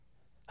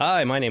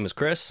Hi, my name is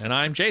Chris. And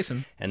I'm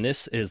Jason. And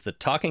this is The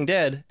Talking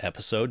Dead,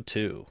 Episode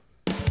 2.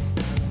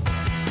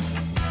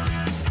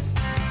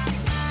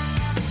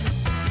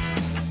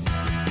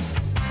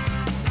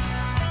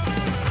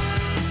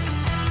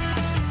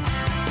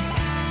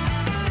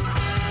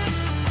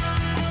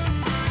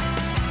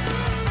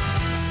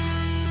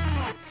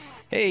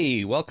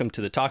 Hey, welcome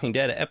to The Talking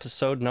Dead,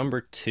 Episode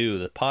number 2,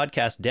 the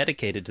podcast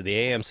dedicated to the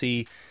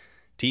AMC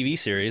TV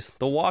series,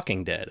 The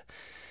Walking Dead.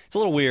 It's a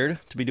little weird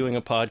to be doing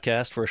a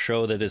podcast for a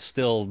show that is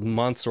still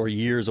months or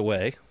years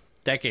away.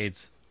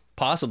 Decades.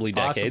 Possibly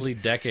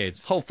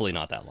decades. Hopefully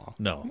not that long.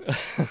 No.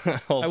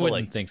 I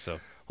wouldn't think so.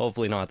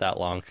 Hopefully not that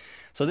long.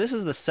 So this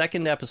is the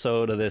second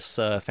episode of this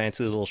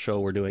fancy little show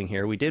we're doing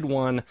here. We did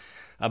one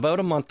about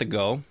a month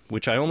ago,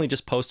 which I only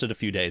just posted a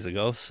few days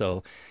ago.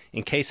 So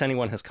in case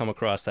anyone has come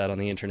across that on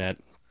the internet.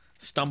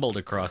 Stumbled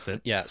across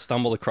it. Yeah,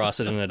 stumbled across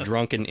it in a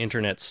drunken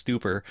internet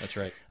stupor. That's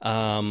right.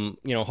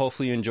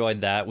 Hopefully you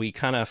enjoyed that. We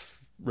kind of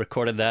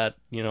recorded that,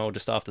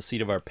 just off the seat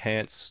of our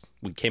pants.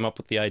 We came up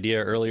with the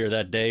idea earlier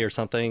that day or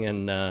something,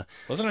 and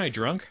wasn't I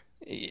drunk?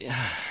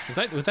 Yeah.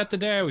 Was that the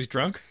day I was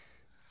drunk?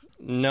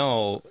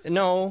 No,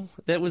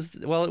 it was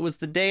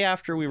the day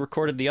after we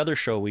recorded the other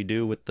show we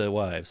do with the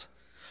wives.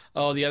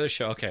 Oh, the other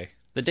show. Okay.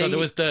 So there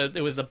was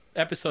the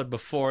episode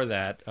before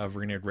that of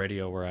Renewed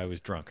Radio where I was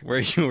drunk. Where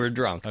you were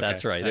drunk. Okay.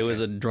 That's right. Okay. It was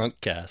a drunk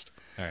cast.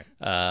 All right.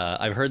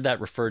 I've heard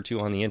that referred to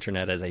on the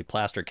internet as a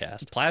plaster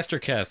cast. Plaster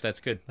cast. That's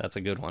good. That's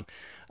a good one.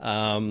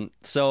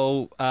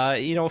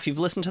 If you've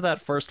listened to that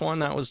first one,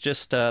 that was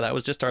just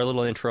our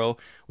little intro.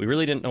 We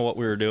really didn't know what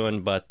we were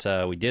doing, but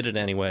we did it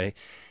anyway.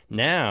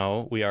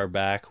 Now we are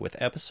back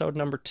with episode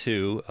number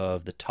 2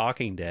 of The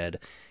Talking Dead,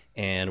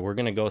 and we're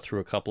going to go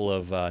through a couple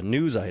of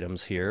news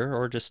items here,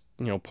 or just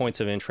points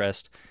of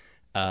interest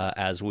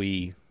as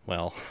we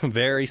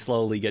very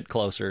slowly get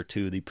closer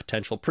to the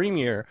potential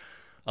premiere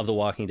of The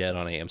Walking Dead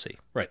on AMC.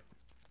 Right.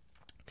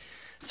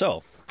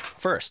 So,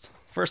 first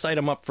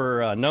item up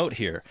for note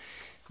here.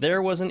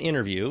 There was an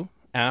interview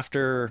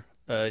after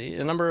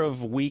a number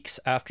of weeks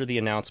after the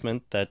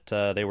announcement that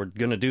they were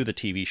going to do the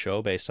TV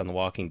show based on The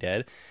Walking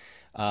Dead.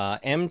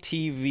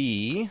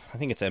 MTV, I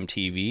think it's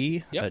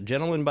MTV, yep. A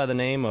gentleman by the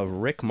name of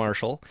Rick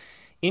Marshall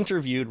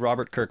interviewed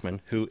Robert Kirkman,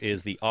 who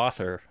is the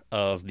author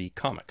of the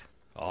comic.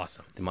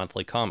 Awesome. The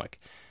monthly comic,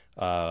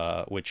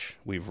 which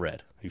we've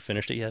read. You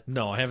finished it yet?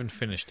 No, I haven't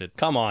finished it.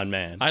 Come on,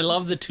 man. I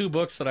love the 2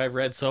 books that I've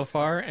read so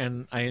far,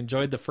 and I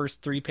enjoyed the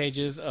first 3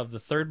 pages of the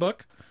third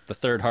book. The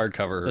third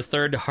hardcover. The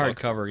third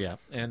hardcover, yeah.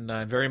 And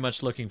I'm very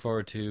much looking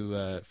forward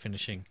to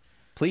finishing.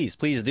 Please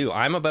do.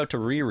 I'm about to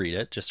reread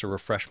it just to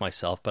refresh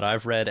myself, but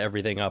I've read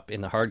everything up in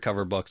the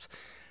hardcover books,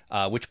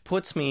 which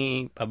puts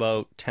me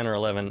about 10 or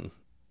 11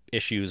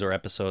 issues or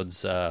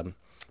episodes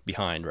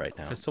behind right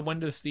now. So when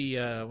does the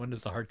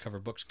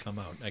hardcover books come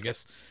out? I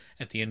guess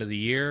at the end of the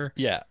year.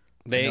 Yeah.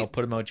 They'll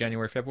put them out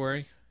January,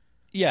 February?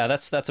 Yeah,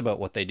 that's about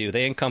what they do.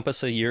 They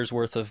encompass a year's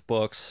worth of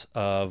books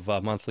of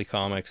monthly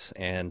comics,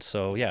 and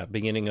so,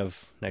 beginning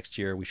of next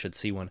year, we should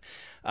see one.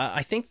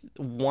 I think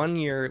one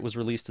year it was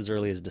released as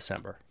early as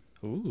December.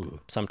 Ooh.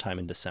 Sometime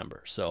in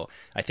December. So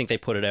I think they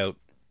put it out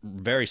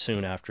very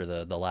soon after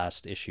the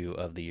last issue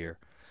of the year.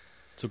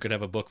 So we could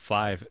have a book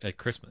 5 at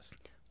Christmas.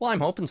 Well, I'm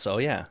hoping so,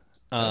 yeah.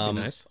 That'd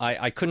be nice.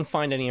 I couldn't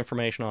find any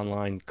information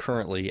online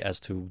currently as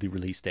to the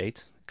release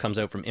date. Comes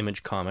out from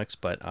Image Comics,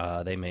 but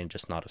they may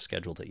just not have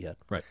scheduled it yet.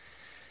 Right.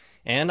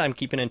 And I'm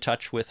keeping in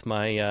touch with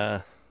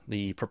my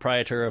the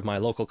proprietor of my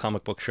local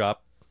comic book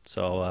shop,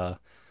 so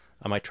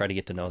I might try to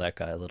get to know that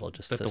guy a little.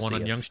 Just is that the one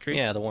on Yonge Street?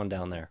 Yeah, the one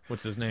down there.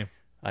 What's his name?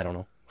 I don't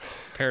know.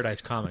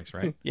 Paradise Comics,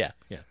 right? Yeah,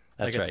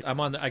 that's right.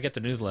 I get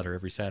the newsletter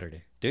every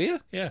Saturday. Do you?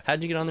 Yeah.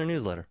 How'd you get on their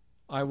newsletter?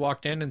 I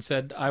walked in and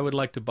said I would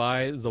like to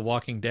buy The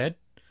Walking Dead,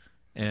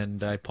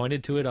 and I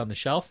pointed to it on the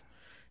shelf.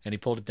 And he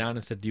pulled it down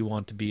and said, "Do you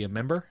want to be a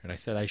member?" And I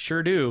said, "I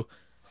sure do."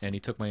 And he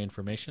took my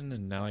information,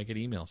 and now I get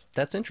emails.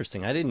 That's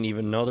interesting. I didn't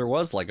even know there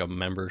was like a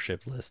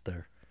membership list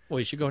there. Well,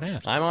 you should go and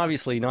ask. I'm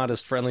obviously not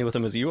as friendly with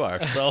him as you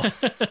are, so...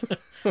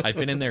 I've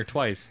been in there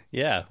twice.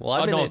 Yeah. Well,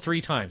 I've been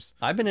 3 times.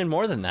 I've been in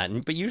more than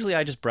that, but usually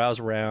I just browse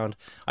around.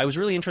 I was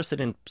really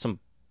interested in some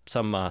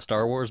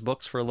Star Wars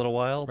books for a little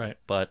while, right?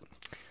 But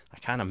I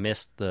kind of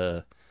missed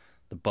the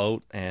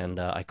boat, and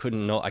I could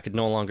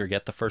no longer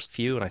get the first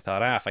few, and I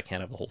thought, if I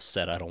can't have the whole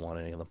set, I don't want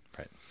any of them.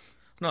 Right.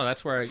 No,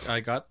 that's where I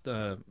got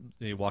the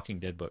Walking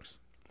Dead books.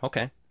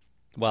 Okay.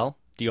 Well,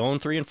 do you own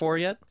 3 and 4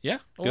 yet? Yeah.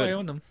 Oh, good. I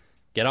own them.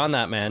 Get on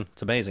that, man.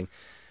 It's amazing.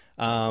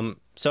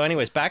 So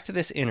anyways, back to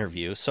this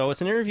interview. So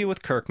it's an interview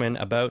with Kirkman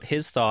about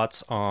his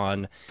thoughts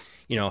on,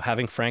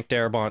 having Frank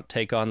Darabont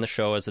take on the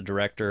show as a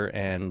director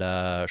and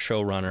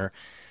showrunner,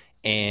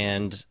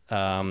 and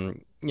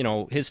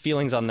his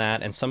feelings on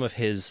that, and some of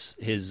his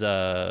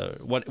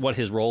what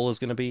his role is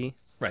going to be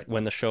right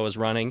when the show is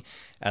running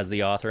as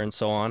the author and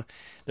so on.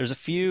 There's a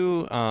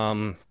few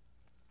I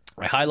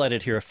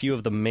highlighted here a few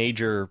of the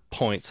major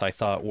points I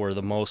thought were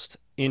the most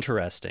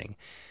interesting.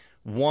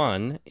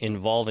 One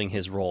involving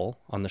his role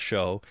on the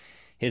show.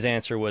 His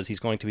answer was he's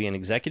going to be an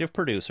executive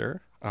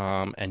producer,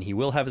 and he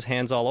will have his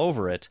hands all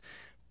over it,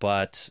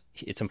 but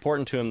it's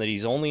important to him that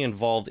he's only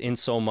involved in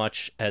so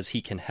much as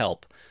he can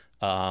help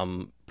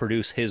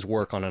produce his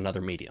work on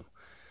another medium.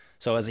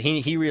 So as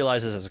he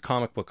realizes as a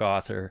comic book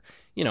author,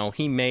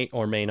 he may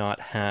or may not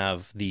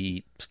have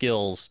the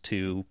skills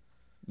to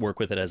work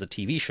with it as a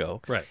TV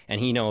show. Right. And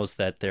he knows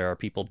that there are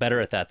people better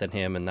at that than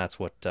him, and that's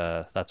what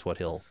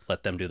he'll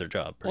let them do their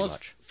job pretty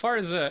much. As far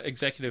as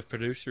executive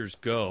producers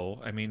go,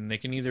 I mean, they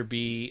can either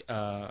be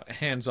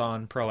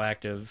hands-on,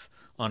 proactive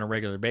on a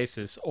regular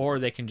basis, or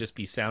they can just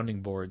be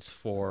sounding boards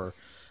for,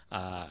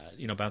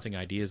 bouncing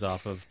ideas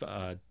off of,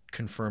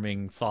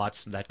 confirming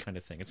thoughts, that kind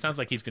of thing. It sounds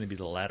like he's going to be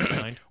the latter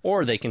kind.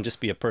 Or they can just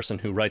be a person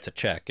who writes a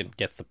check and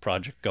gets the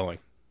project going.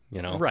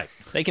 Right.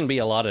 They can be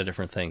a lot of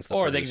different things.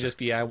 Or they can just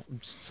be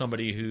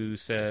somebody who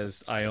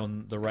says, I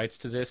own the rights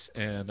to this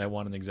and I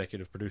want an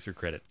executive producer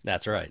credit.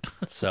 That's right.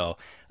 So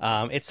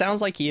it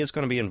sounds like he is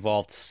going to be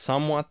involved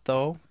somewhat,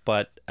 though,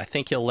 but I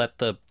think he'll let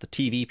the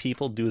TV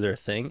people do their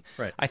thing.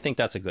 Right. I think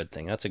that's a good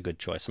thing. That's a good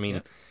choice. I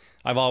mean,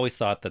 I've always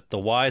thought that the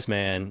wise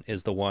man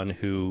is the one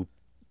who,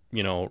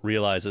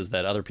 realizes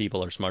that other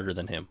people are smarter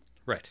than him.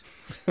 Right.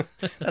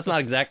 That's not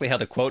exactly how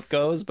the quote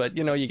goes, but,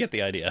 you get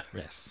the idea.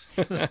 Yes.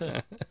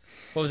 What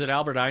was it,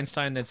 Albert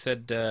Einstein that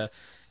said,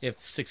 if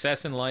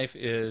success in life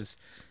is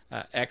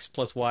X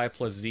plus Y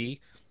plus Z,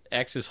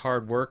 X is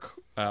hard work,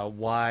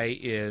 Y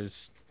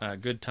is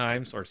good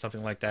times or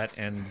something like that,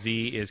 and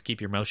Z is keep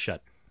your mouth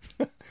shut.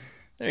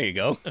 There you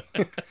go.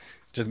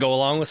 Just go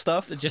along with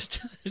stuff?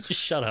 Just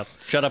shut up.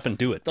 Shut up and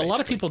do it. A lot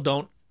of people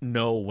don't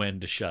know when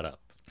to shut up.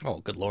 Oh,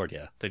 good Lord,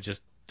 yeah. They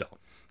just don't.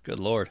 Good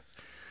Lord.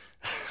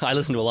 I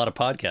listen to a lot of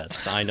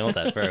podcasts. I know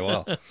that very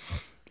well.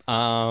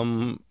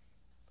 All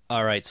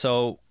right.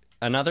 So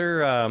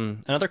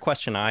another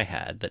question I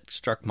had that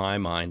struck my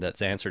mind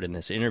that's answered in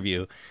this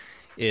interview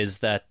is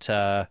that,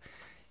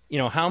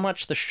 how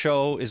much the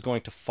show is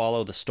going to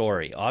follow the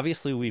story.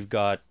 Obviously, we've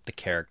got the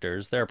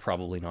characters. They're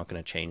probably not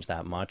going to change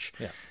that much.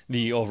 Yeah.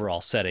 The overall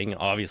setting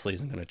obviously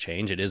isn't going to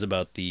change. It is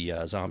about the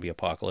zombie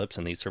apocalypse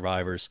and these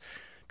survivors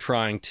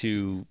trying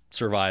to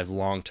survive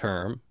long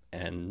term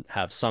and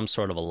have some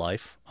sort of a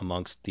life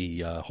amongst the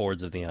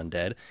hordes of the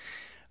undead.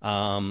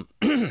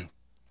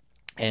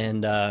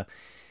 And the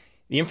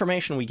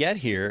information we get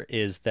here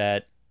is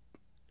that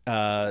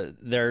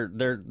they're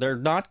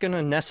not going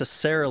to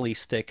necessarily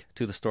stick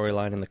to the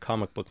storyline in the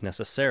comic book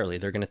necessarily.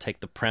 They're going to take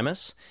the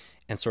premise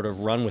and sort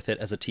of run with it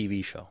as a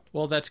TV show.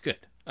 Well, that's good.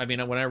 I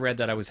mean, when I read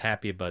that, I was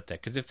happy about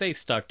that, because if they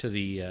stuck to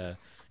the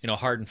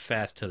hard and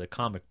fast to the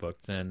comic book,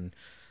 then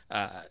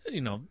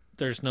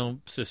there's no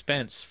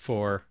suspense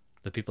for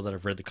the people that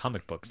have read the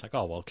comic books. Like,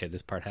 oh, well, okay,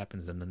 this part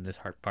happens and then this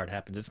part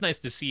happens. It's nice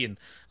to see in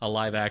a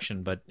live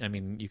action, but I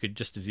mean, you could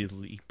just as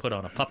easily put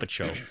on a puppet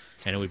show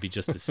and it would be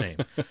just the same.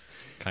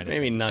 Kind of.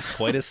 Maybe not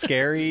quite as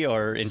scary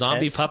or intense.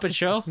 Zombie puppet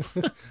show?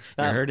 You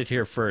heard it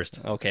here first.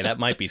 Okay, that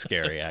might be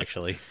scary,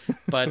 actually.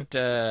 But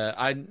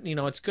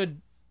it's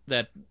good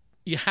that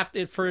you have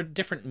to, for a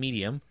different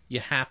medium, you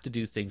have to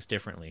do things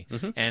differently.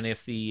 Mm-hmm. And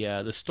if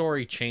the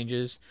story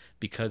changes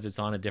because it's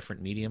on a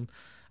different medium,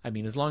 I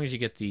mean, as long as you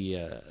get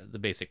the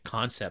basic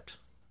concept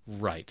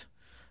right,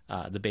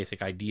 the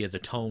basic idea, the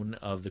tone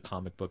of the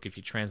comic book, if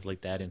you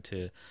translate that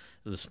into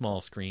the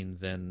small screen,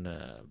 then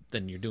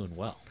you're doing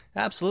well.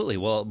 Absolutely.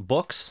 Well,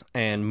 books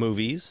and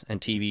movies and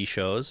TV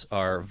shows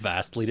are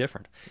vastly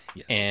different.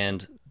 Yes.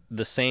 And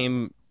the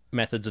same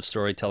methods of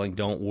storytelling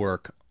don't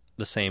work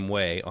the same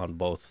way on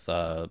both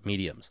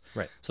mediums.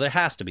 Right. So there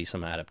has to be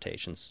some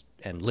adaptations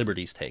and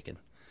liberties taken,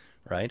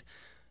 right?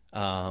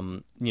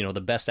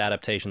 The best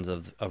adaptations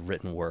of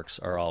written works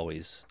are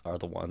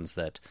the ones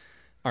that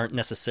aren't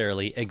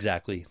necessarily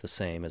exactly the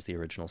same as the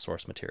original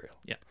source material.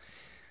 Yeah.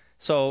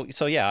 So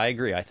yeah, I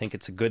agree. I think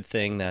it's a good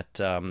thing that,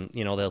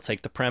 they'll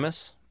take the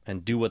premise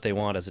and do what they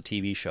want as a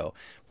TV show.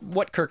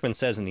 What Kirkman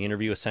says in the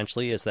interview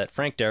essentially is that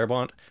Frank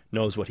Darabont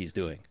knows what he's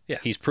doing. Yeah.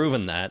 He's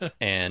proven that.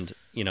 And,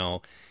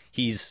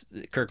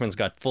 Kirkman's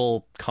got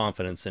full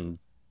confidence in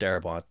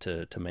Darabont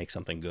to make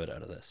something good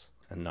out of this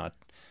and not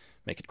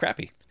make it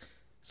crappy.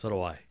 So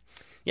do I.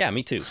 Yeah,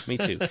 me too.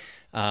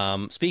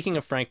 Speaking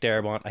of Frank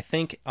Darabont, I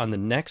think on the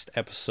next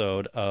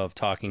episode of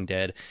Talking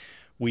Dead,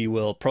 we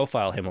will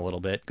profile him a little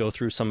bit, go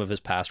through some of his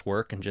past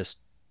work, and just,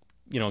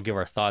 give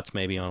our thoughts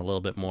maybe on a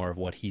little bit more of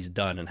what he's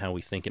done and how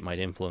we think it might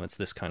influence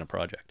this kind of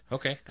project.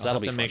 Okay. Because that'll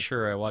have to be make fun.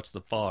 sure I watch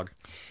The Fog.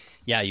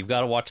 Yeah, you've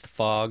got to watch The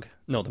Fog.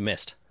 No, The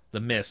Mist. The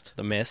Mist.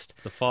 The Mist.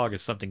 The Fog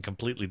is something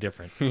completely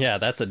different. Yeah,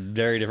 that's a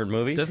very different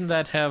movie. Doesn't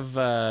that have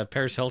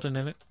Paris Hilton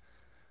in it?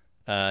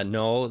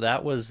 No,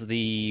 that was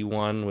the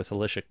one with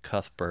Alicia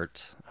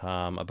Cuthbert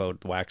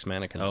about wax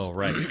mannequins. Oh,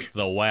 right.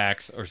 The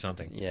Wax or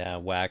something. Yeah,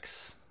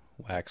 Wax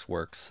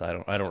Works. I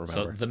don't remember.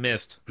 So The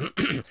Mist.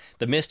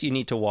 The Mist you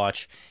need to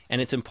watch, and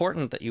it's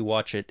important that you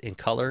watch it in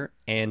color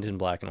and in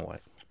black and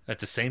white. At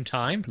the same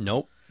time?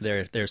 Nope.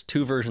 There's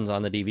two versions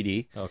on the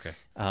DVD. Okay.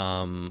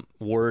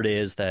 Word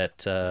is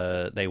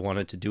that they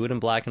wanted to do it in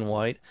black and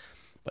white,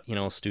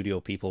 but studio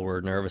people were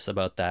nervous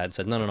about that and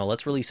said, no,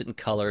 let's release it in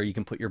color. You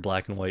can put your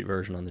black and white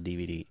version on the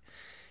DVD.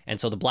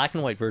 And so the black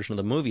and white version of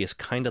the movie is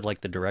kind of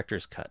like the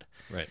director's cut.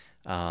 Right.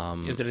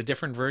 Is it a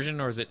different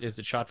version, or is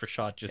it shot for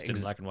shot just in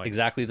black and white?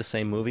 Exactly the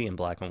same movie in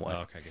black and white.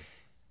 Oh, okay, good.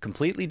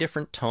 Completely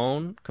different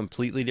tone,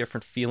 completely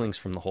different feelings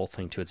from the whole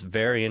thing too. It's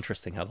very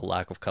interesting how the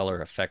lack of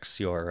color affects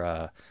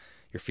your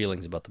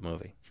feelings about the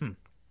movie.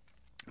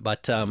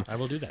 But I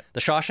will do that.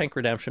 The Shawshank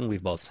Redemption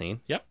we've both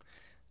seen. Yep.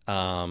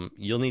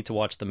 You'll need to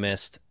watch The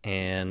Mist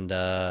and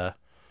The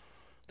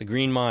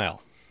Green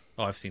Mile.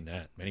 Oh, I've seen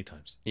that many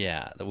times.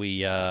 Yeah,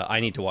 I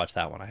need to watch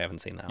that one. I haven't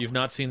seen that. You've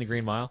not seen The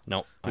Green Mile?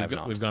 No, I have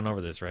not. We've gone over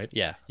this, right?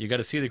 Yeah. You got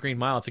to see The Green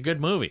Mile. It's a good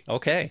movie.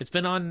 Okay. It's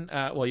been on.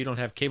 Well, you don't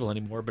have cable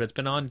anymore, but it's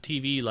been on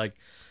TV like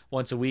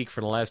once a week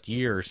for the last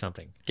year or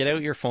something. Get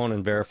out your phone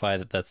and verify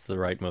that that's the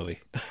right movie.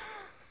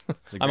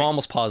 I'm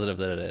almost positive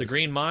that it is. The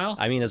Green Mile?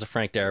 I mean, as a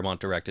Frank Darabont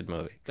directed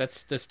movie.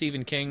 That's the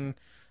Stephen King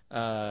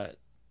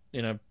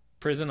in a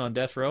prison on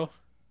death row?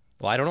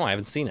 Well, I don't know. I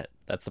haven't seen it.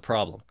 That's the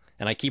problem.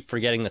 And I keep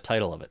forgetting the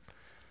title of it.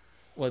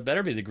 Well, it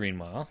better be The Green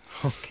Mile.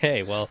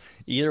 Okay, well,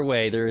 either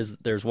way,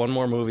 there's one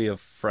more movie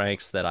of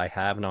Frank's that I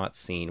have not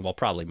seen. Well,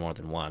 probably more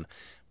than one.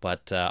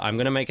 But I'm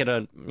going to make it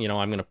I'm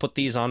going to put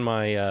these on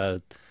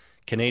my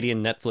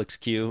Canadian Netflix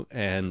queue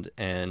and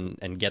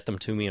get them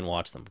to me and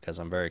watch them because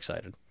I'm very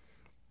excited.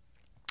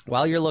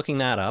 While you're looking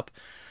that up,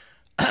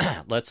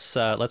 let's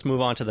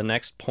move on to the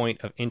next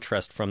point of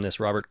interest from this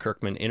Robert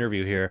Kirkman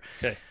interview here.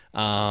 Okay.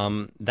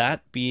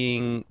 That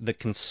being the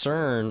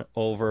concern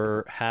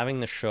over having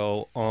the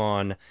show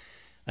on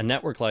a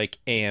network like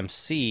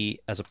AMC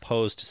as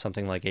opposed to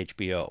something like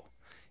HBO.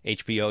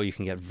 HBO, you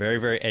can get very,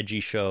 very edgy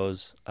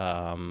shows,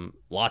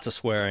 lots of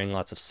swearing,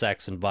 lots of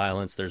sex and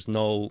violence. There's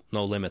no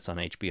limits on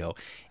HBO.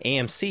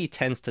 AMC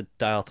tends to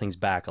dial things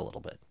back a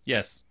little bit.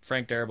 Yes,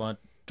 Frank Darabont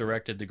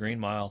directed The Green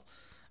Mile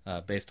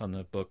based on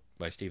the book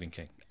by Stephen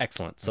King.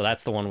 Excellent. So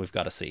that's the one we've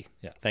got to see.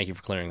 Yeah. Thank you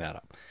for clearing that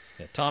up.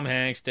 Yeah, Tom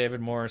Hanks, David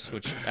Morse,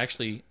 which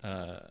actually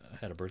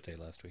had a birthday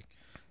last week.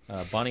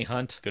 Bonnie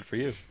Hunt. Good for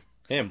you.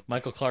 Him.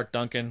 Michael Clark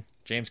Duncan.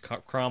 James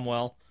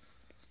Cromwell.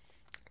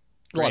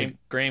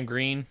 Graham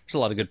Greene. There's a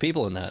lot of good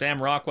people in that.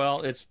 Sam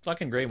Rockwell. It's a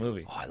fucking great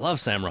movie. Oh, I love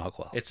Sam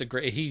Rockwell. It's a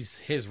great.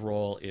 His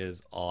role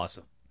is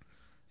awesome.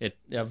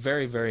 A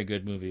very, very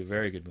good movie.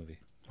 Very good movie.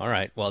 All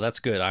right. Well, that's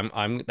good.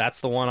 That's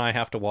the one I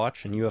have to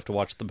watch, and you have to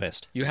watch The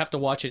Mist. You have to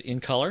watch it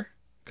in color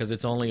because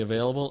it's only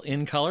available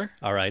in color.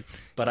 All right.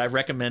 But I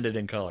recommend it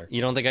in color.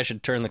 You don't think I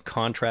should turn the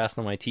contrast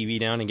on my TV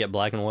down and get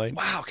black and white?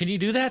 Wow, can you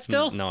do that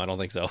still? No, I don't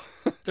think so.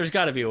 There's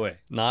got to be a way.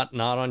 Not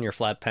on your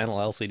flat panel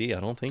LCD. I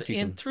don't think you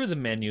can. Through the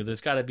menu,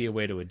 there's got to be a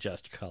way to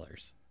adjust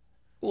colors.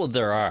 Well,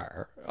 there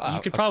are.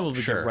 You could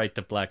probably sure. get right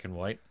to black and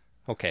white.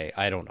 Okay,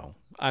 I don't know.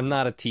 I'm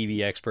not a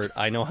TV expert.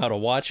 I know how to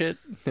watch it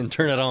and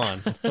turn it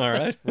on. All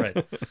right?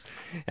 Right.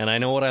 And I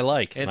know what I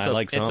like. I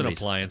like zombies. It's an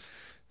appliance.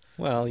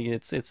 Well,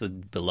 it's a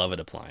beloved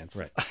appliance.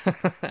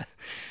 Right.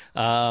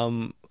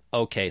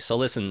 Okay, so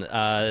listen,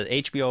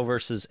 HBO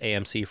versus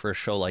AMC for a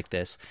show like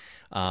this.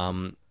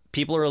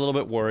 People are a little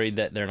bit worried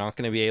that they're not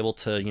going to be able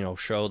to,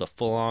 show the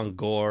full-on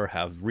gore,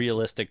 have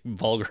realistic,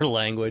 vulgar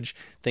language,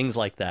 things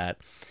like that.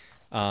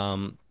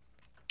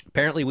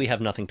 Apparently, we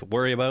have nothing to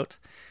worry about.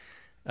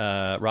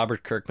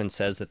 Robert Kirkman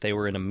says that they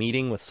were in a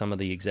meeting with some of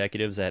the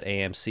executives at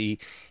AMC,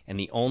 and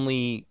the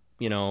only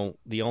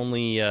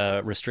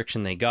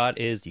restriction they got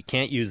is you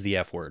can't use the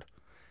F word.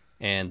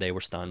 And they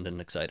were stunned and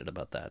excited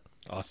about that.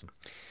 Awesome.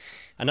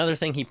 Another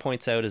thing he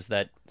points out is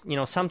that,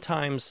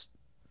 sometimes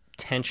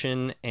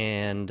tension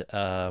and,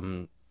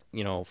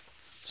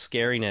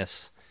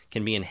 scariness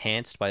can be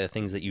enhanced by the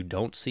things that you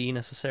don't see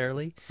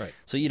necessarily. Right.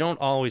 So you don't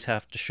always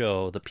have to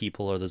show the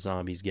people or the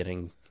zombies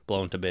getting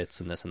blown to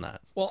bits and this and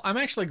that. Well, I'm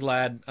actually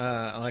glad.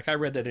 I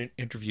read that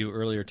interview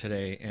earlier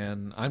today,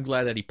 and I'm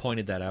glad that he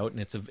pointed that out. And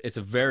it's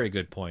a very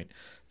good point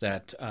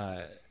that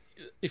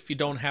if you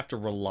don't have to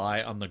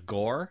rely on the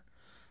gore,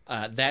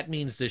 that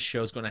means this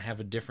show's going to have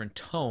a different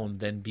tone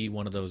than be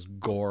one of those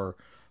gore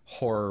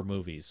horror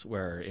movies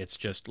where it's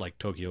just like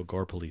Tokyo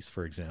Gore Police,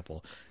 for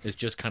example. It's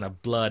just kind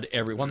of blood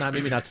well,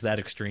 maybe not to that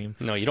extreme.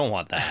 No, you don't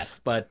want that.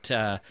 But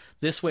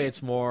this way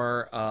it's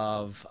more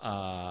of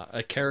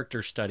a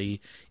character study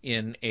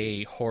in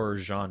a horror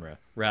genre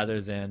rather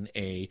than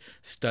a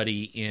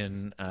study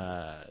in,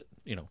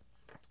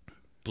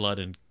 blood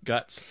and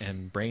guts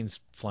and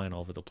brains flying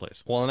all over the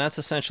place. Well, and that's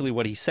essentially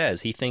what he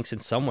says. He thinks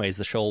in some ways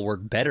the show will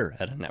work better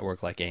at a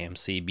network like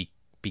AMC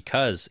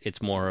because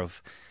it's more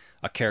of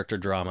a character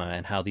drama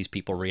and how these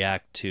people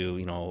react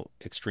to,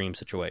 extreme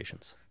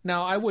situations.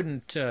 Now, I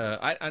wouldn't,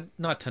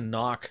 not to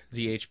knock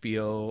the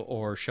HBO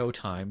or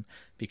Showtime,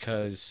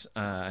 because,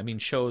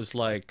 shows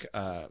like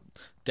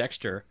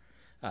Dexter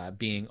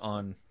being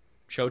on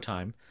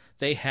Showtime,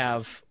 they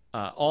have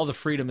all the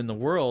freedom in the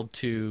world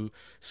to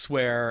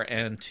swear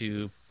and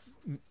to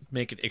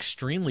make it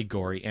extremely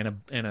gory. And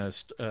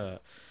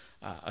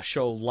a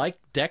show like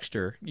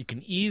Dexter, you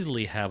can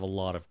easily have a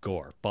lot of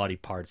gore, body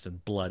parts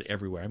and blood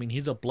everywhere. I mean,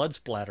 he's a blood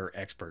splatter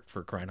expert,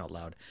 for crying out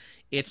loud.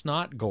 It's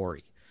not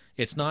gory.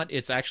 It's not.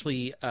 It's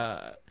actually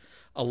a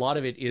lot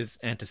of it is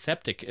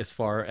antiseptic as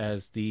far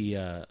as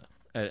the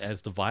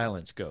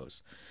violence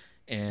goes,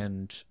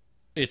 and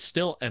it's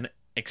still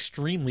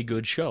extremely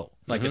good show.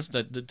 Like it's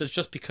that's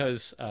just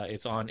because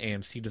it's on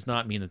AMC does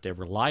not mean that they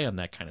rely on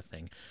that kind of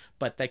thing,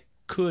 but that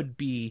could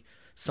be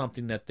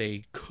something that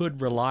they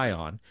could rely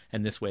on,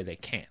 and this way they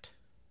can't.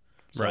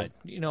 So, Right.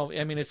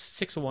 I mean, it's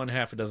 6 of one,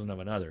 half a dozen of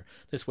another.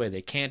 This way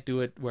they can't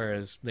do it,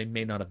 whereas they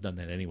may not have done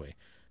that anyway,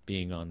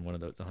 being on one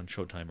of the on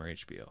Showtime or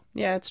HBO.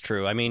 Yeah, it's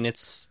true. I mean, it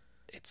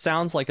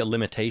sounds like a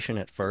limitation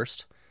at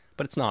first,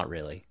 but it's not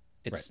really.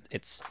 It's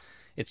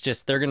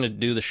just they're going to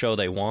do the show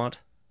they want,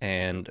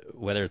 and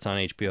whether it's on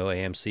HBO,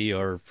 AMC,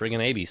 or friggin'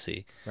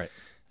 ABC. Right.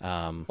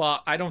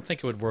 Well, I don't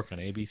think it would work on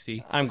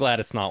ABC. I'm glad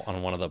it's not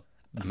on one of the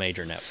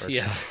major networks.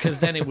 Yeah, because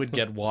then it would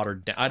get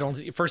watered down.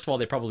 First of all,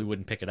 they probably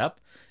wouldn't pick it up,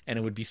 and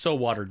it would be so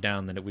watered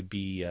down that it would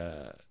be,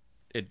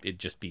 it'd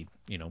just be,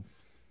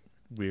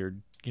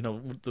 weird,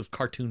 those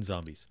cartoon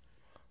zombies.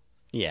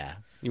 Yeah,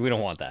 we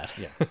don't want that.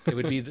 Yeah, it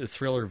would be the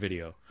Thriller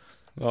video.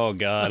 Oh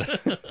God,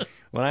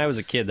 when I was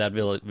a kid, that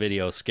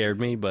video scared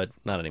me, but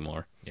not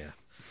anymore. Yeah,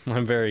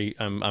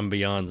 I'm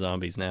beyond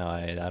zombies now.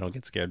 I don't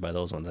get scared by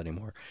those ones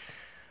anymore.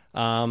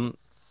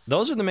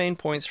 Those are the main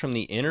points from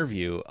the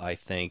interview, I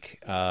think.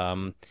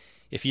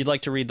 If you'd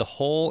like to read the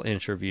whole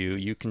interview,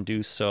 you can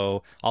do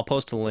so. I'll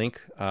post a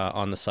link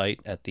on the site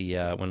at the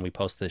when we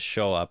post this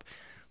show up.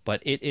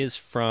 But it is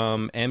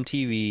from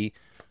MTV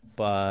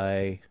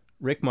by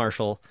Rick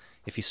Marshall.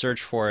 If you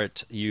search for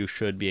it, you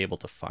should be able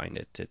to find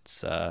it.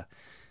 It's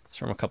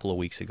from a couple of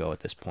weeks ago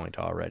at this point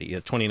already,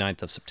 the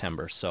 29th of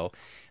September. So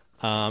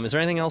is there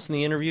anything else in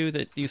the interview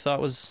that you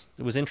thought was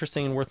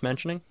interesting and worth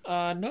mentioning?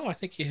 No, I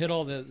think you hit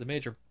all the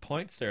major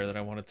points there that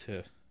I wanted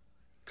to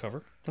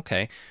cover.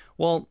 Okay.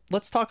 Well,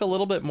 let's talk a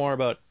little bit more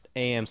about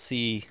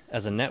AMC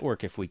as a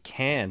network if we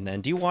can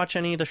then. Do you watch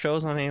any of the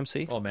shows on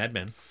AMC? Oh, Mad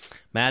Men.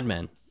 Mad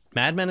Men.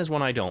 Mad Men is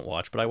one I don't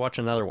watch, but I watch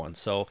another one.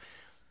 So,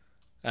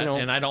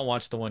 and I don't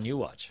watch the one you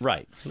watch.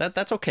 Right.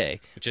 That's okay.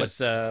 Which is,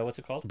 what's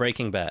it called?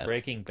 Breaking Bad.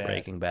 Breaking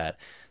Bad.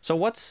 So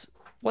what's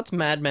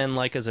Mad Men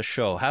like as a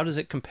show? How does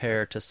it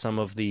compare to some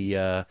of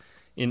the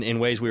in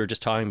ways we were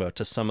just talking about,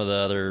 to some of the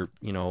other,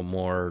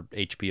 more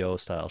HBO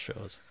style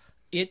shows?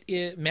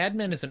 Mad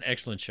Men is an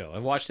excellent show.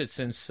 I've watched it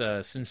since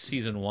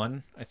season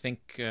 1. I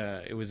think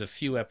it was a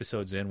few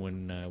episodes in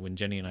when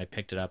Jenny and I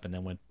picked it up and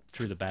then went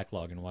through the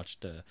backlog and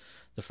watched the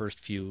first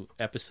few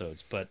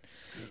episodes. But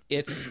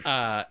it's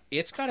got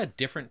a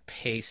different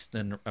pace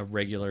than a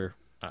regular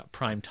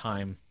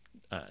primetime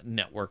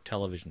network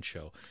television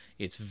show.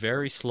 It's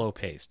very slow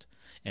paced,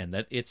 and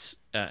that it's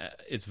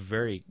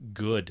very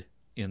good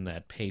in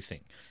that pacing,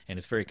 and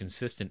it's very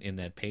consistent in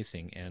that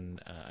pacing, and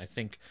I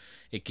think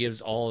it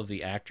gives all of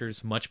the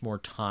actors much more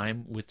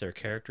time with their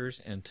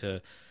characters and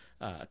to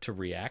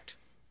react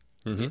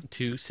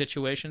to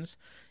situations,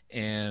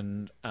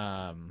 and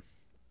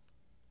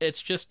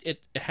it's just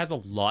it has a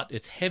lot.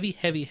 It's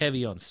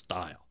heavy on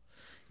style.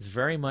 It's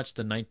very much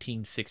the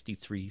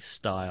 1963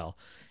 style,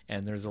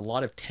 and there's a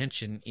lot of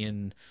tension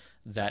in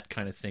that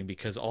kind of thing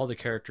because all the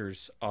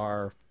characters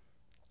are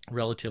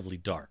relatively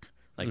dark.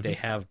 Like they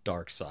have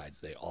dark sides.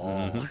 They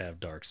all have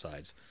dark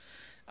sides.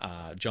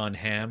 John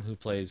Hamm, who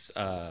plays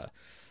the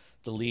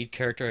lead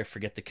character, I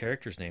forget the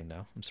character's name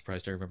now. I'm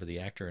surprised I remember the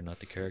actor and not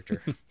the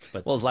character.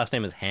 But well, his last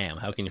name is Hamm.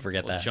 How can you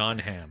forget that? John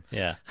Hamm.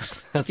 Yeah,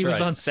 that's he right.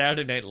 was on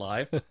Saturday Night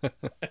Live.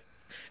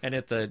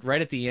 And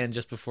right at the end,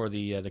 just before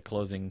the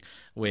closing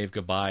wave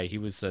goodbye, he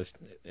was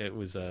it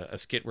was a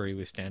skit where he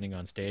was standing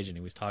on stage and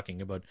he was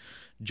talking about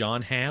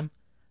John Hamm,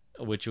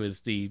 which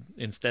was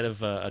instead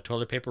of a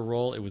toilet paper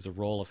roll, it was a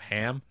roll of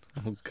ham.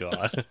 Oh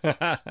God!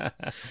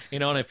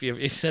 And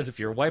he said if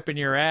you're wiping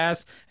your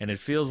ass and it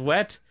feels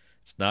wet,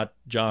 it's not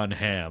John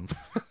Hamm.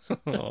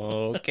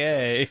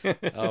 Okay.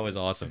 Oh, it was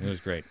awesome. It was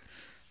great.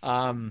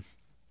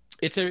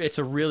 It's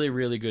a really,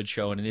 really good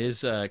show, and it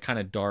is kind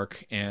of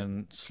dark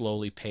and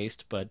slowly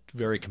paced, but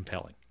very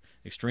compelling,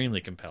 extremely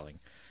compelling.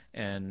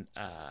 And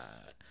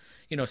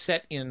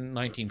set in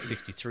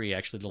 1963.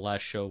 Actually, the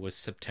last show was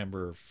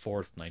September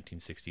 4th,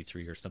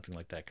 1963, or something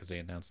like that, because they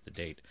announced the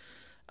date.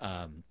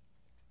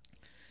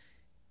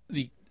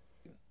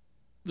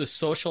 The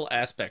social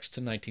aspects to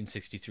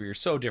 1963 are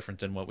so different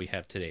than what we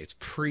have today. It's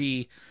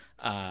pre,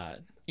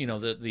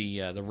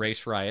 the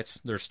race riots.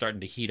 They're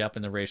starting to heat up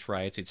in the race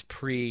riots. It's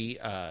pre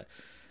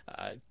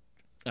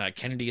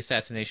Kennedy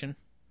assassination.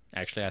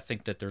 Actually, I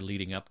think that they're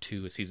leading up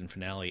to a season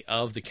finale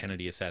of the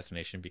Kennedy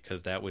assassination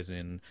because that was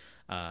in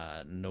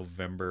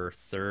November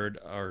 3rd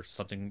or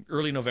something,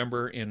 early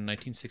November in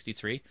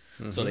 1963.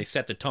 So they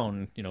set the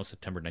tone,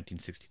 September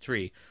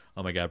 1963.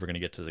 Oh my God, we're going to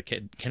get to the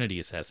Kennedy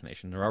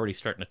assassination. They're already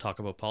starting to talk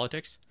about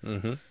politics.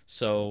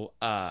 So,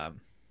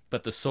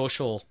 but the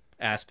social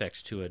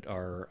aspects to it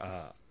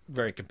are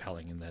very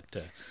compelling in that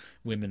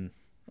women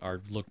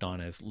are looked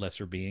on as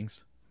lesser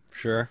beings.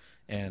 Sure.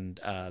 And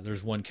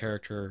there's one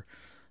character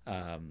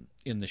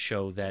in the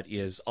show that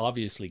is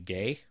obviously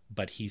gay,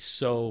 but he's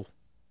so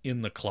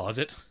in the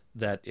closet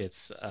that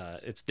it's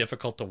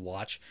difficult to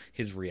watch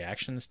his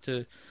reactions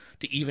to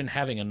even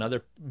having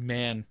another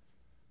man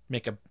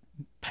make a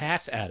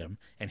pass at him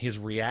and his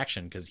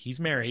reaction, because he's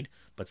married,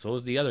 but so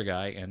is the other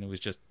guy, and it was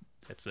just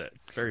It's a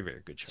very,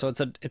 very good show.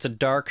 So it's a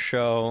dark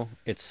show.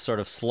 It's sort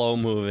of slow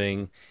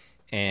moving,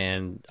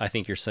 and I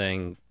think you're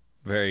saying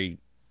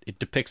it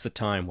depicts the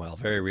time well,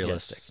 very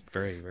realistic. Yes,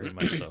 very, very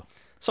much so.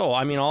 So,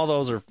 I mean, all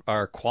those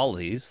are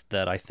qualities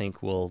that I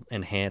think will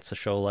enhance a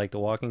show like The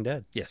Walking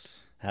Dead.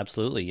 Yes.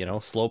 Absolutely,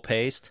 slow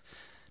paced,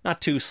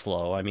 not too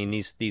slow. I mean,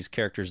 these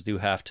characters do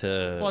have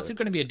to. Well, it's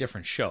going to be a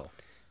different show.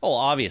 Oh,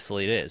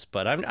 obviously it is,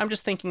 but I'm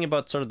just thinking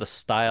about sort of the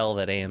style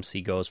that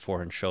AMC goes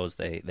for in shows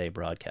they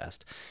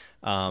broadcast.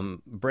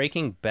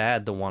 Breaking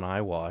Bad, the one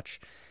I watch,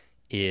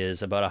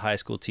 is about a high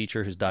school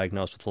teacher who's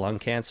diagnosed with lung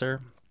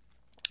cancer,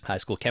 high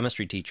school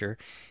chemistry teacher,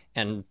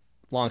 and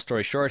long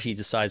story short, he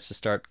decides to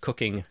start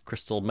cooking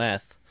crystal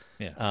meth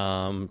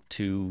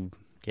to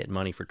get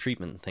money for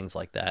treatment and things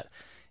like that.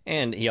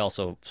 And he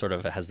also sort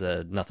of has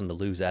the nothing to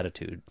lose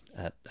attitude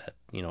at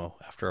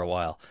after a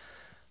while.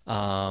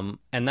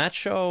 And that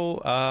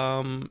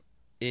show,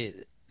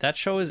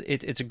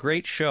 it's a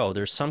great show.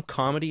 There's some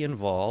comedy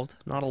involved,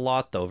 not a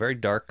lot though, very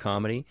dark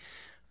comedy.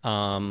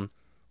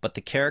 But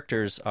the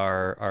characters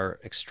are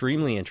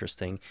extremely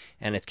interesting,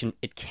 and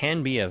it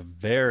can be a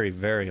very,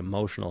 very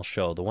emotional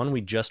show. The one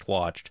we just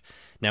watched.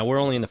 Now we're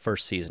only in the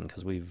first season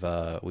because we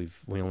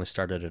only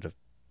started it a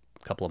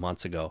couple of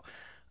months ago.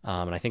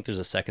 And I think there's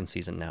a second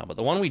season now. But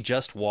the one we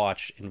just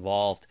watched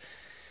involved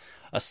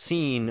a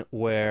scene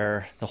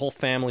where the whole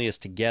family is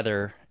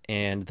together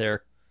and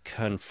they're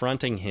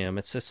confronting him.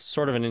 It's just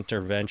sort of an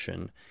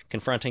intervention,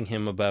 confronting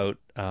him about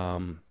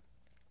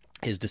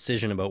his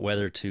decision about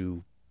whether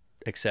to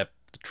accept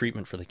the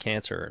treatment for the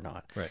cancer or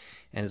not. Right.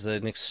 And it's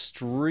an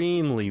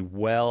extremely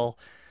well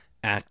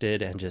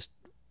acted and just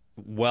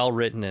well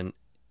written and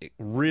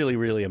really,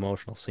 really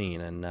emotional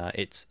scene. And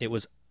it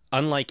was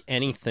unlike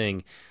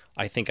anything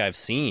I think I've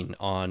seen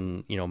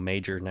on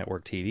major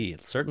network TV,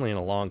 certainly in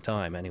a long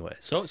time anyways.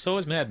 So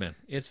is Mad Men.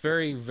 It's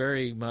very,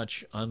 very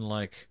much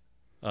unlike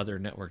other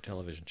network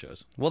television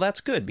shows. Well, that's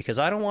good, because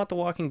I don't want The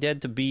Walking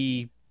Dead to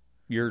be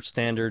your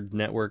standard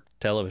network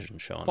television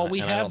show. Well, we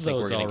have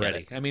those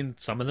already. I mean,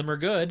 some of them are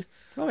good.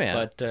 Oh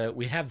yeah, but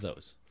we have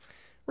those.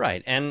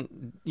 Right.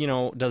 And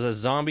does a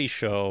zombie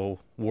show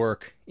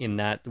work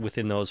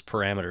within those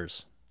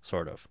parameters?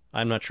 Sort of.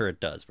 I'm not sure it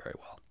does very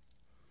well.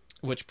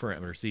 Which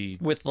parameters?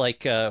 With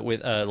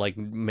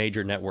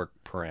major network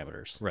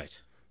parameters.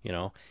 Right.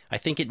 I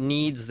think it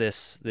needs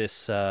this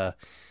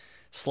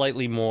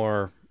slightly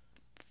more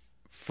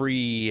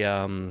free.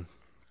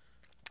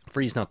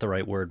 Free's not the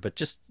right word, but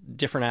just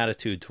different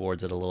attitude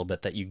towards it a little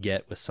bit that you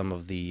get with some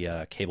of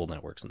the cable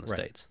networks in the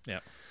States. Yeah.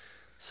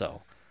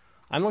 So,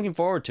 I'm looking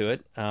forward to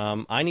it.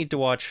 I need to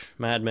watch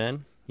Mad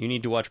Men. You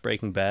need to watch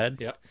Breaking Bad.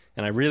 Yep.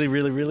 And I really,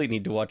 really, really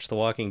need to watch The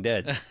Walking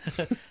Dead.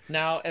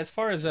 Now, as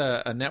far as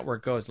a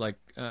network goes,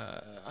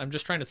 I'm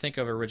just trying to think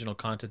of original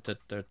content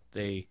that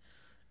they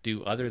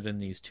do other than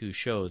these two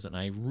shows, and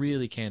I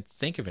really can't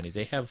think of any.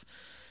 They have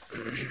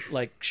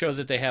shows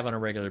that they have on a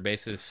regular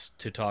basis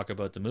to talk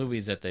about the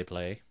movies that they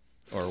play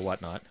or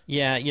whatnot.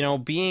 Yeah,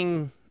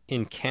 being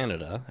in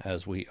Canada,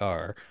 as we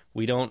are,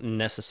 we don't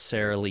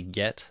necessarily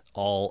get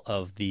all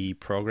of the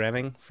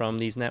programming from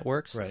these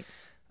networks. Right.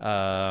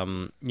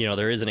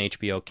 There is an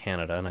HBO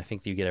Canada, and I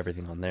think you get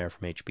everything on there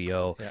from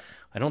HBO. Yeah.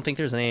 I don't think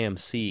there's an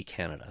AMC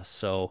Canada.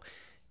 So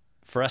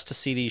for us to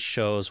see these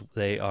shows,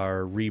 they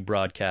are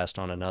rebroadcast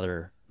on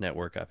another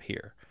network up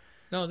here.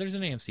 No, there's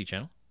an AMC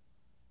channel.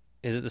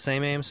 Is it the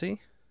same AMC?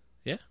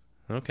 Yeah.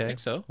 Okay. I think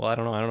so. Well, I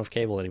don't know. I don't have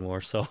cable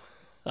anymore, so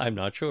I'm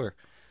not sure.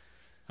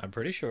 I'm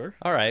pretty sure.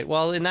 All right.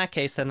 Well, in that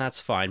case, then that's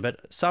fine. But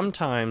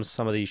sometimes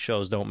some of these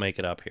shows don't make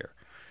it up here.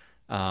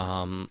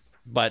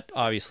 But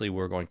obviously,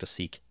 we're going to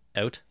seek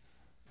out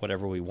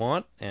whatever we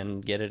want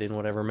and get it in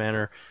whatever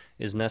manner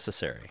is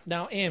necessary.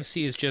 Now,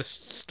 AMC is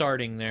just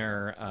starting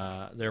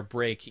their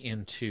break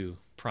into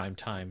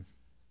primetime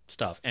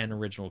stuff and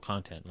original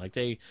content.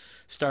 They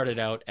started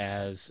out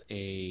as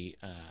a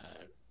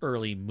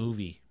early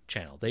movie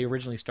channel. They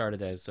originally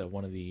started as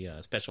one of the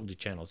specialty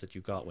channels that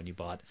you got when you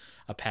bought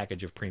a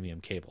package of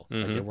premium cable.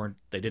 Mm-hmm.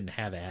 They didn't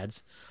have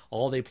ads.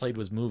 All they played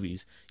was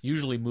movies,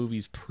 usually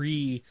movies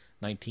pre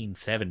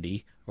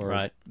 1970, or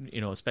right.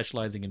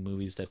 Specializing in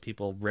movies that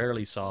people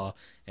rarely saw,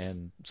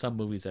 and some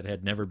movies that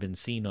had never been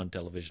seen on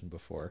television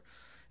before.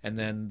 And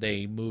then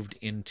they moved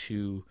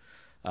into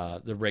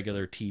the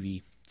regular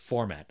TV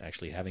format,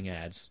 actually having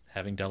ads,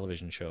 having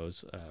television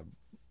shows, a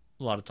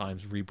lot of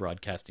times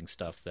rebroadcasting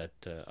stuff that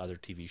other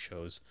TV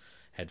shows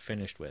had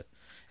finished with.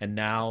 And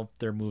now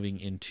they're moving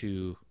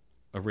into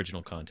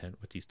original content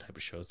with these type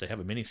of shows. They have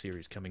a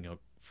miniseries coming out,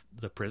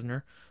 The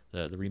Prisoner,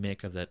 the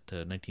remake of that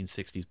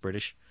 1960s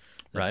British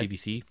right.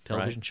 BBC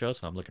television show.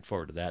 So I'm looking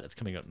forward to that. It's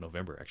coming out in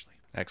November, actually.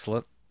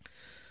 Excellent.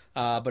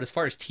 But as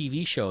far as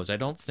TV shows, I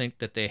don't think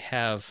that they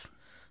have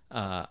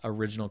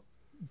original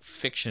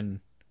fiction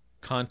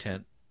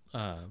content,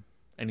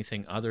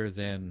 anything other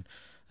than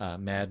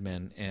Mad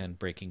Men and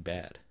Breaking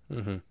Bad.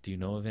 Mm-hmm. Do you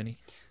know of any?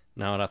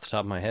 Not off the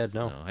top of my head,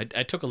 no.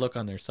 I took a look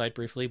on their site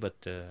briefly, but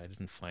I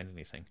didn't find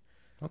anything.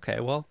 Okay,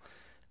 well,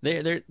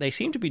 they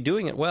seem to be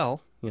doing it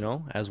well,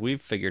 as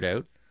we've figured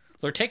out.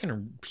 they're taking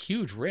a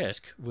huge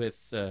risk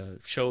with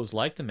shows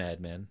like like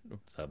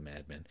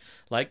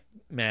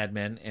Mad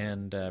Men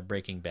and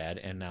Breaking Bad,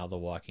 and now The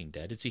Walking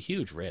Dead. It's a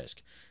huge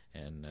risk,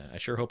 and I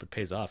sure hope it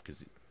pays off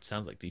because it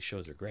sounds like these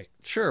shows are great.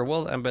 Sure,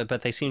 well,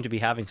 but they seem to be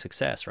having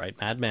success, right?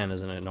 Mad Men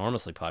is an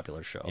enormously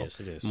popular show. Yes,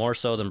 it is. More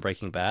so than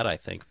Breaking Bad, I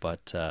think,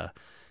 but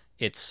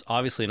it's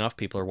obviously enough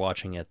people are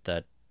watching it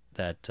that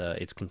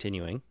it's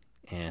continuing,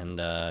 and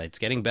it's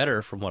getting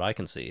better from what I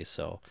can see.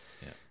 So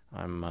Yeah.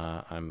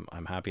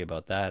 I'm happy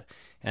about that.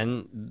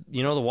 And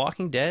The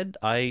Walking Dead,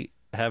 I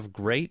have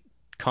great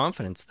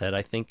confidence that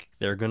I think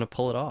they're going to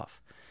pull it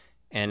off,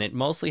 and it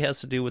mostly has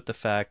to do with the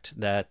fact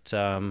that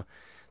the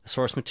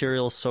source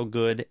material is so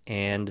good,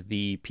 and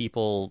the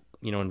people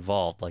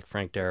involved, like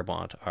Frank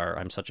Darabont,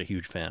 I'm such a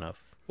huge fan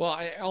of. Well,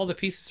 all the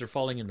pieces are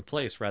falling into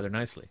place rather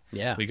nicely.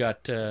 Yeah, we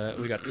got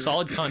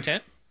solid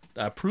content,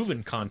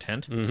 proven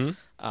content.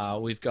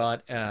 Mm-hmm. We've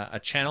got a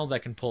channel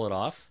that can pull it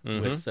off,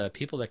 Mm-hmm. with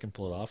people that can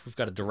pull it off. We've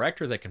got a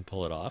director that can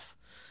pull it off.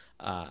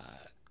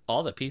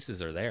 All the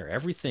pieces are there.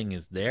 Everything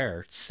is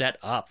there, set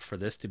up for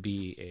this to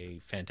be a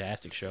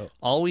fantastic show.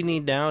 All we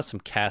need now is some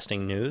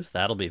casting news.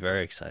 That'll be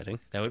very exciting.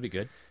 That would be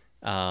good.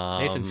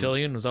 Nathan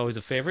Fillion was always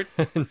a favorite.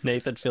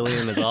 Nathan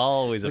Fillion is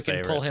always a favorite.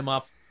 We can pull him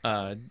off. We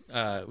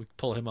can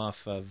pull him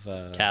off of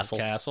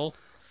Castle.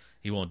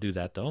 He won't do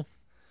that though.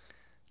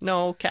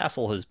 No,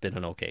 Castle has been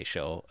an okay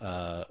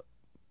show,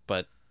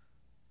 but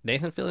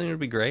Nathan Fillion would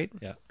be great.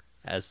 Yeah,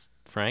 as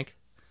Frank.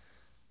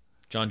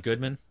 John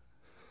Goodman.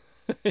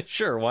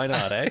 Sure, why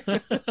not, eh?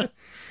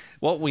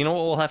 Well, you know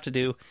what we'll have to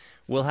do?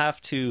 We'll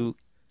have to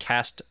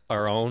cast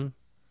our own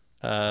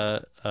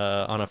on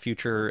a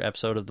future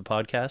episode of the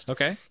podcast.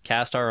 Okay.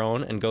 Cast our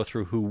own and go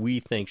through who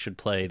we think should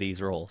play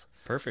these roles.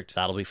 Perfect.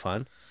 That'll be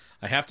fun.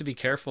 I have to be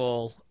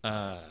careful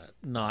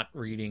not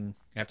reading.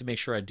 I have to make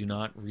sure I do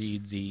not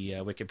read the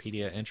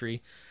Wikipedia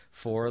entry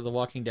for The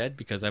Walking Dead,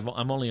 because I'm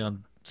only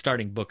on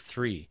starting book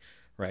 3,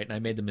 right? And I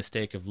made the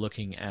mistake of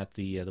looking at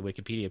the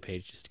Wikipedia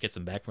page just to get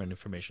some background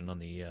information on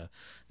the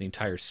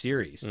entire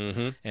series,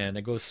 Mm-hmm. and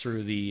it goes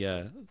through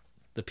the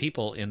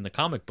people in the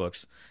comic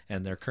books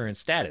and their current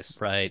status,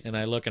 Right. And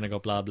I look and I go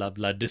blah blah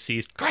blah,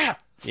 deceased.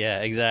 Crap! Yeah,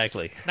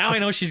 exactly. Now I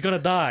know she's gonna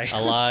die.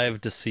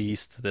 Alive,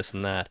 deceased, this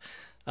and that.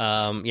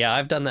 Yeah,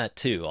 I've done that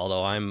too,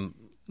 although I'm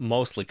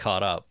mostly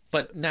caught up.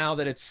 But now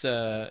that it's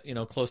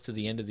close to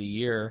the end of the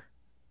year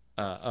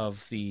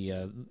of the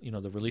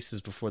the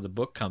releases before the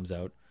book comes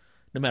out,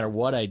 no matter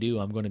what I do,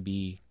 I'm going to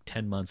be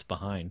 10 months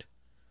behind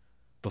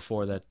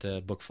before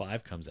that book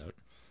 5 comes out.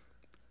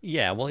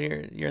 Yeah, well,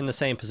 you're in the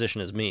same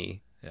position as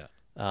me. Yeah.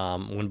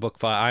 When book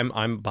 5,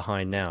 I'm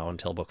behind now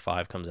until book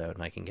 5 comes out,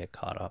 and I can get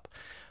caught up.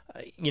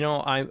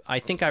 I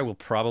think I will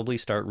probably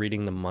start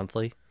reading them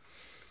monthly.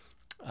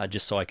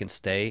 Just so I can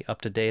stay up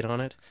to date on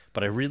it.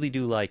 But I really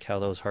do like how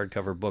those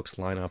hardcover books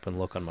line up and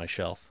look on my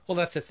shelf. Well,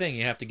 that's the thing.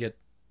 You have to get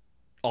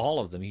all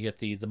of them. You get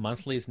the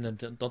monthlies, and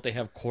then don't they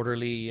have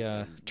quarterly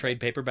trade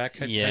paperback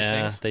type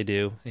things? They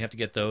do. You have to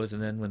get those,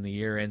 and then when the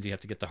year ends, you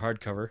have to get the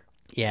hardcover.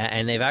 Yeah,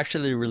 and they've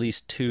actually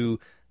released 2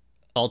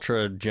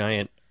 ultra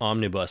giant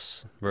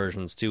omnibus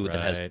versions too, that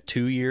has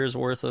 2 years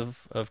worth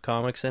of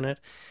comics in it.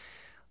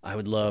 I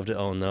would love to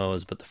own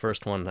those, but the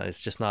first one is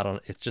just not on.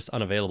 It's just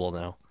unavailable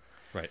now.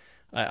 Right.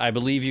 I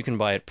believe you can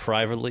buy it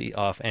privately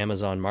off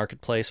Amazon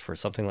Marketplace for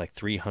something like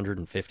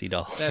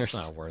 $350. That's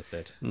not worth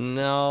it.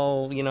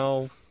 No,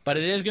 But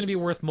it is going to be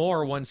worth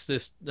more once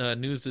this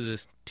news of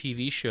this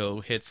TV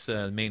show hits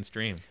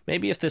mainstream.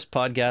 maybe if this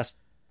podcast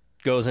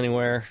goes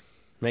anywhere,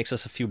 makes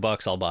us a few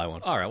bucks, I'll buy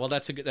one. All right, well,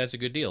 that's a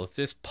good deal. If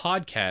this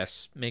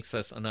podcast makes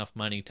us enough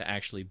money to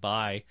actually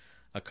buy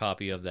a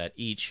copy of that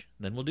each,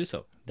 then we'll do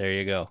so. There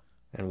you go.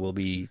 And we'll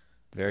be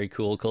very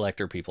cool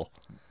collector people.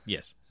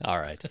 Yes. All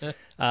right.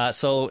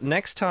 So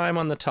next time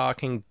on The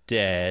Talking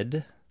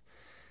Dead,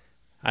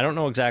 I don't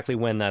know exactly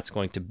when that's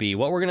going to be.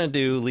 What we're going to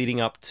do leading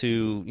up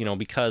to,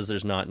 because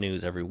there's not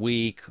news every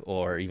week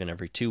or even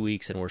every 2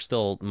 weeks, and we're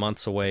still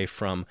months away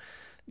from,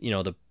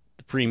 the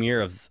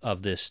premiere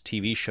of this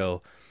TV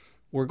show,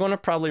 we're going to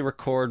probably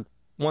record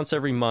once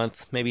every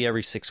month, maybe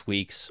every 6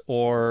 weeks,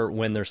 or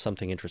when there's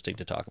something interesting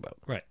to talk about.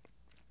 Right.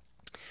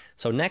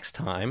 So next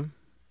time,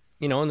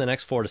 in the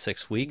next 4 to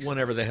 6 weeks.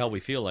 Whenever the hell we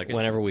feel like it.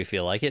 Whenever we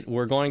feel like it.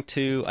 We're going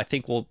to, I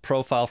think we'll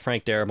profile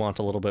Frank Darabont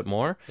a little bit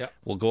more. Yep.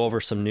 We'll go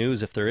over some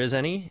news if there is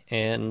any,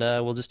 and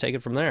we'll just take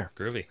it from there.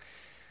 Groovy.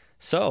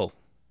 So,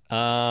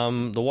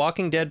 the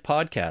Walking Dead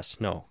podcast,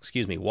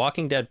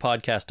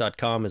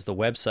 walkingdeadpodcast.com is the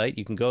website.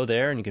 You can go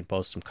there and you can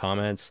post some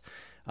comments.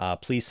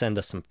 Please send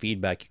us some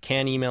feedback. You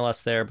can email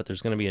us there, but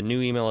there's going to be a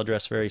new email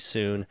address very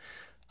soon.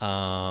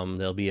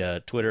 There'll be a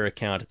Twitter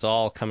account. It's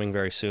all coming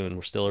very soon.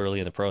 We're still early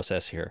in the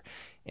process here.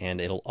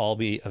 And it'll all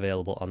be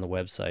available on the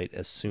website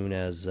as soon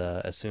as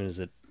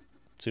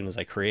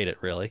I create it,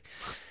 really.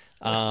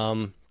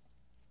 And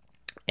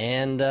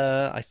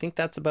I think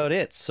that's about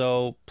it.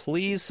 So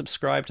please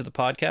subscribe to the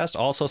podcast.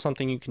 Also,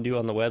 something you can do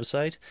on the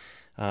website.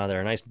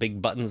 There are nice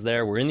big buttons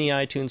there. We're in the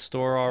iTunes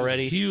store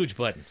already. Those huge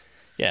buttons.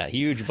 Yeah,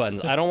 huge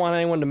buttons. I don't want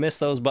anyone to miss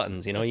those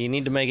buttons. You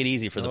need to make it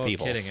easy for the No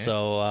people. kidding,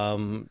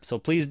 eh? So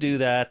please do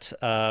that.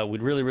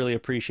 We'd really, really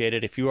appreciate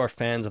it. If you are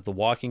fans of The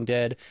Walking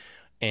Dead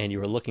and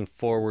you are looking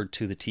forward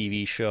to the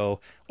TV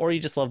show, or you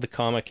just love the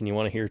comic and you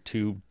want to hear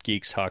two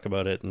geeks talk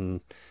about it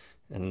and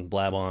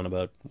blab on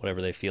about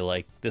whatever they feel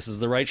like, this is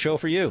the right show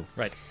for you.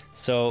 Right.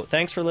 So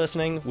thanks for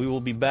listening. We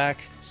will be back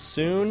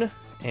soon,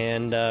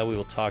 and we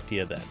will talk to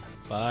you then.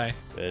 Bye.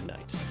 Good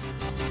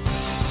night.